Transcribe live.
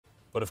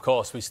But of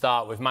course, we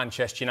start with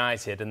Manchester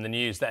United and the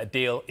news that a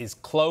deal is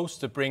close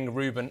to bring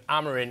Ruben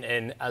Amorim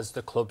in as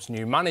the club's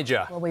new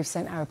manager. Well, we've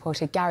sent our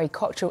reporter Gary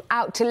Cottrell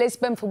out to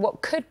Lisbon for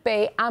what could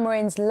be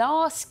Amorim's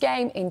last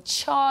game in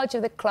charge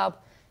of the club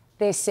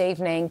this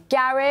evening.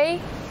 Gary,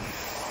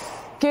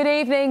 good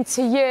evening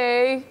to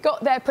you.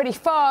 Got there pretty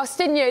fast,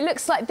 didn't you?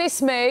 Looks like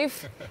this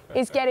move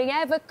is getting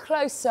ever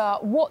closer.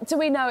 What do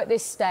we know at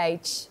this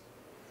stage?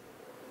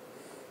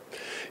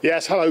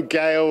 Yes, hello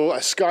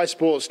Gail, Sky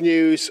Sports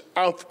News.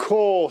 Of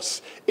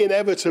course,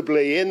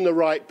 inevitably in the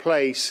right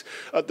place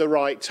at the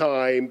right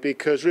time,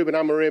 because Ruben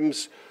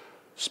Amorim's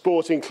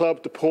sporting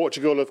club, the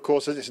Portugal, of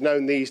course, as it's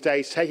known these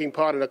days, taking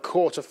part in a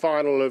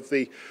quarter-final of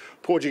the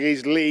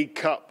Portuguese League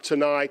Cup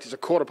tonight. It's a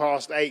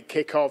 8:15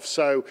 kick-off,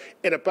 so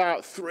in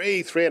about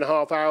three and a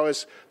half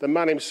hours, the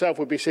man himself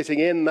will be sitting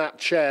in that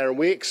chair, and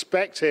we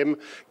expect him,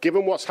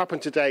 given what's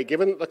happened today,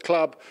 given that the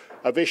club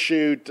have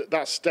issued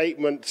that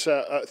statement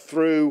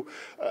through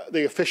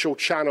the official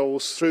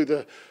channels, through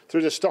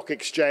the stock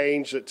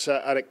exchange, that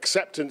an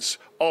acceptance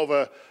of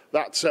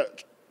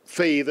that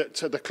fee that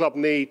the club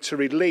need to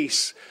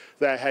release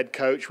their head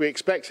coach. We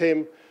expect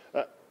him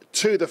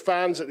to the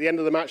fans at the end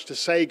of the match to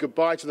say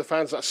goodbye to the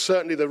fans. That's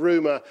certainly the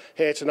rumour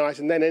here tonight.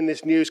 And then in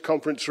this news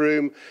conference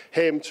room,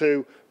 him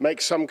to make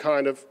some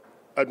kind of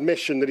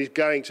admission that he's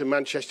going to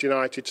Manchester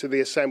United, to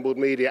the assembled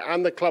media,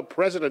 and the club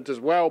president as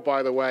well,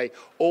 by the way,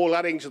 all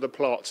adding to the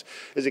plot,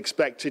 is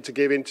expected to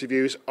give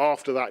interviews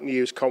after that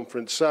news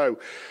conference. So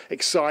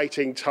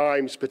exciting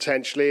times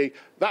potentially.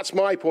 That's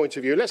my point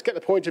of view. Let's get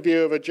the point of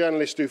view of a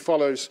journalist who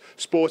follows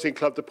Sporting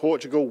Club de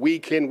Portugal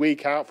week in,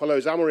 week out,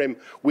 follows Amorim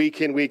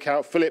week in, week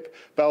out, Filipe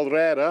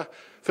Balreira.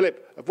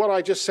 Philip, what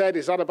I just said,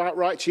 is that about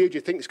right to you? Do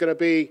you think it's going to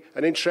be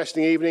an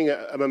interesting evening,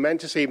 a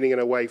momentous evening in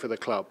a way for the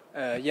club?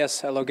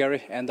 Yes, hello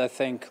Gary, and I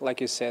think,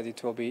 like you said,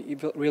 it will be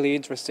really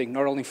interesting,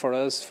 not only for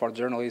us, for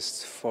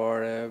journalists,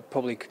 for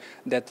public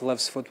that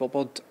loves football,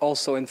 but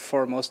also and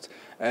foremost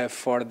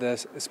for the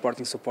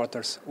Sporting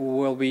supporters, who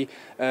will be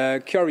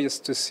curious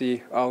to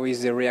see how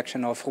is the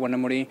reaction of Ruben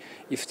Amorim,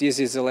 if this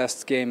is the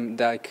last game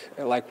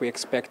like we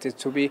expect it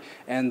to be,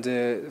 and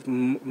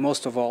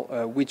most of all,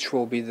 which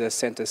will be the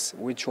sentence,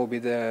 which will be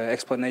the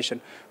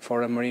explanation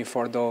for Amorim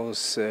for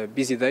those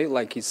busy day,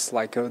 like it's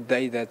like a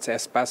day that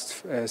has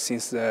passed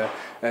since the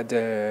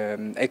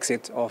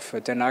exit of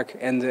Ten Hag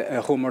and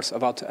rumors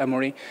about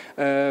Amorim.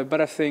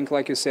 But I think,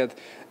 like you said,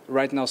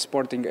 right now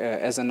Sporting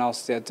has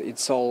announced that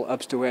it's all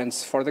up to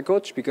hands for the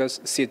coach, because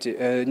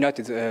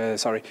United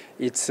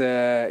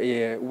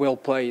will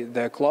play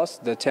the clause,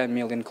 the 10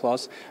 million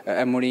clause.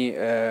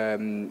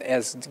 Amorim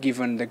has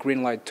given the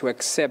green light to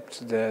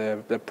accept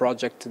the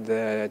project,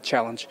 the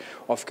challenge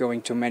of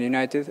going to Man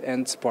United,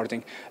 and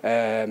Sporting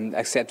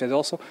accepted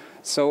also.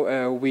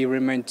 So we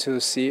remain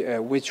to see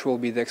which will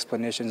be the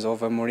explanations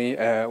of Amorim.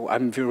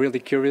 I'm really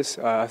curious.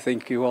 I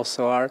think you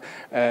also are,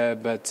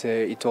 but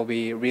it will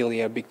be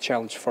really a big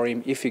challenge for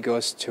him if he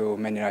goes to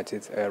Man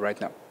United right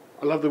now.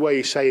 I love the way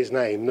you say his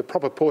name, the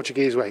proper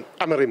Portuguese way.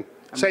 Amorim.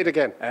 Say it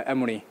again.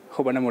 Amorim.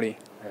 Ruben Amorim.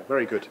 Yeah,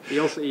 very good.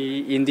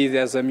 He indeed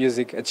has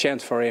a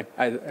chant for him.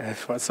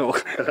 So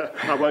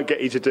I won't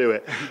get you to do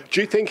it.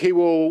 Do you think he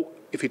will?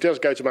 If he does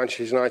go to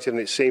Manchester United, and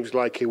it seems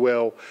like he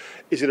will,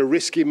 is it a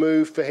risky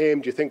move for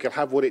him? Do you think he'll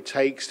have what it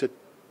takes to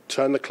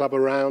turn the club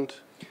around?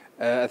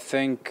 I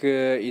think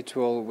it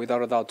will,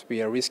 without a doubt, be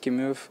a risky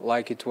move,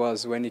 like it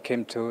was when he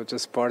came to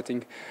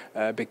Sporting,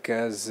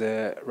 because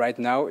right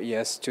now he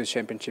has 2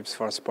 championships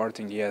for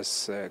Sporting. He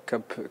has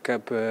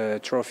cup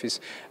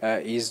trophies.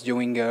 He's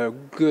doing a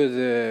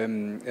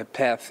good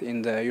path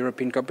in the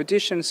European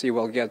competitions. He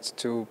will get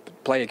to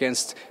play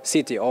against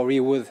City, or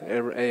he would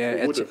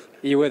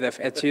have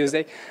at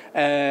Tuesday.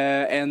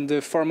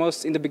 And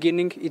foremost, in the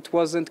beginning, it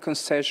wasn't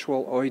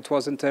consensual, or it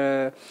wasn't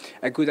a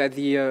good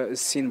idea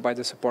seen by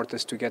the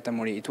supporters to get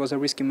Amorim. It was a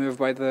risky move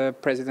by the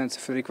president,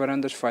 Filipe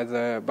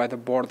Balreira, by the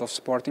board of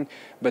Sporting,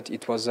 but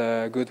it was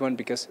a good one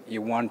because he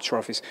won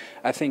trophies.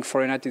 I think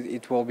for United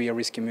it will be a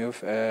risky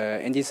move,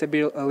 and it's a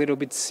little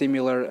bit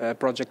similar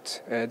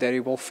project that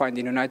he will find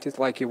in United,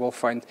 like he will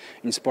find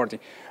in Sporting.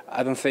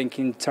 I don't think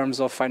in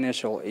terms of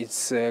financial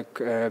it's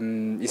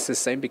the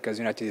same, because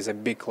United is a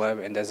big club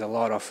and there's a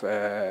lot of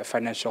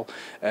financial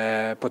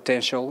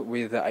potential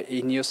with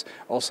Ineos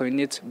also in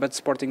it. But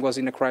Sporting was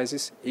in a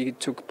crisis. He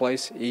took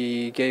place.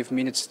 He gave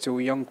minutes to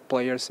young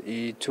players.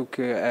 He took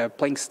a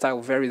playing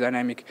style very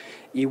dynamic.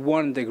 He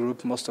won the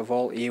group most of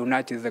all. He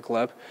united the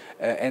club,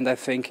 and I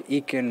think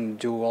he can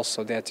do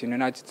also that in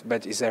United.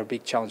 But it's a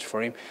big challenge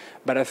for him.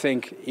 But I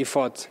think he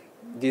thought.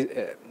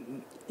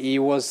 He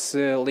was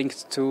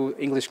linked to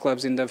English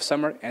clubs in the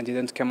summer and he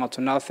didn't come out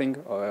to nothing.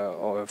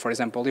 Or for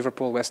example,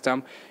 Liverpool, West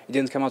Ham, he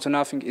didn't come out to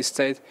nothing. He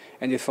stayed,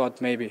 and he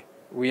thought maybe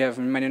we have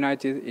Man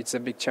United. It's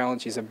a big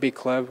challenge. It's a big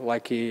club,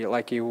 like he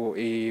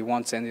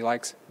wants and he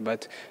likes.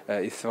 But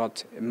he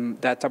thought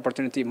that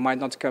opportunity might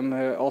not come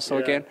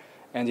again.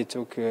 and he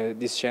took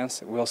this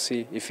chance. We'll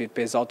see if it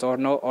pays out or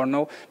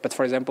no. But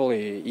for example,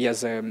 he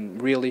has a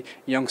really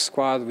young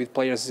squad with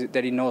players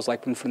that he knows,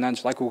 like Bruno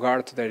Fernandes, like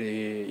Ugarte, that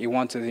he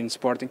wanted in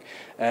Sporting.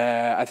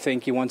 I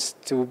think he wants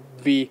to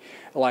be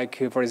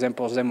like, for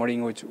example, Jose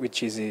Mourinho,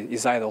 which is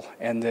his idol,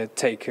 and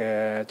take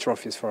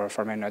trophies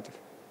for Man United.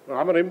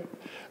 Amorim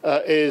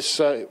is,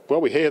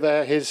 well, we hear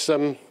there his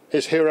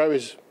hero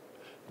is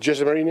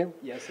Jose Mourinho.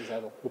 Yes, his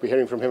idol. We'll be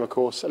hearing from him, of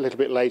course, a little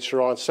bit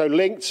later on. So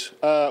linked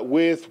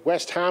with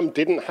West Ham,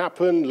 didn't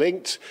happen.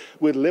 Linked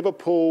with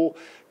Liverpool,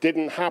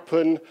 didn't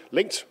happen.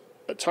 Linked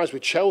at times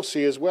with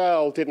Chelsea as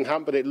well, didn't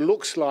happen. But it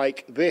looks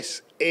like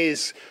this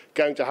is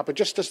going to happen.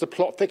 Just as the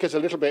plot thickens a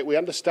little bit, we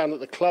understand that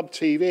the club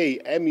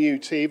TV,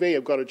 MUTV,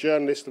 have got a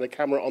journalist and a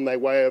camera on their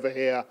way over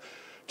here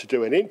to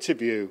do an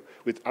interview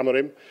with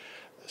Amorim.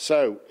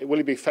 So will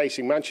he be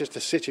facing Manchester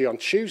City on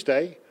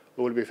Tuesday,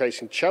 or will he be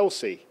facing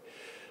Chelsea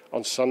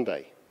on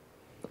Sunday?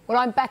 Well,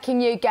 I'm backing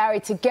you, Gary,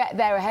 to get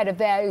there ahead of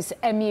those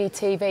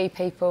MUTV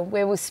people.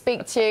 We will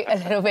speak to you a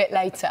little bit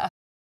later.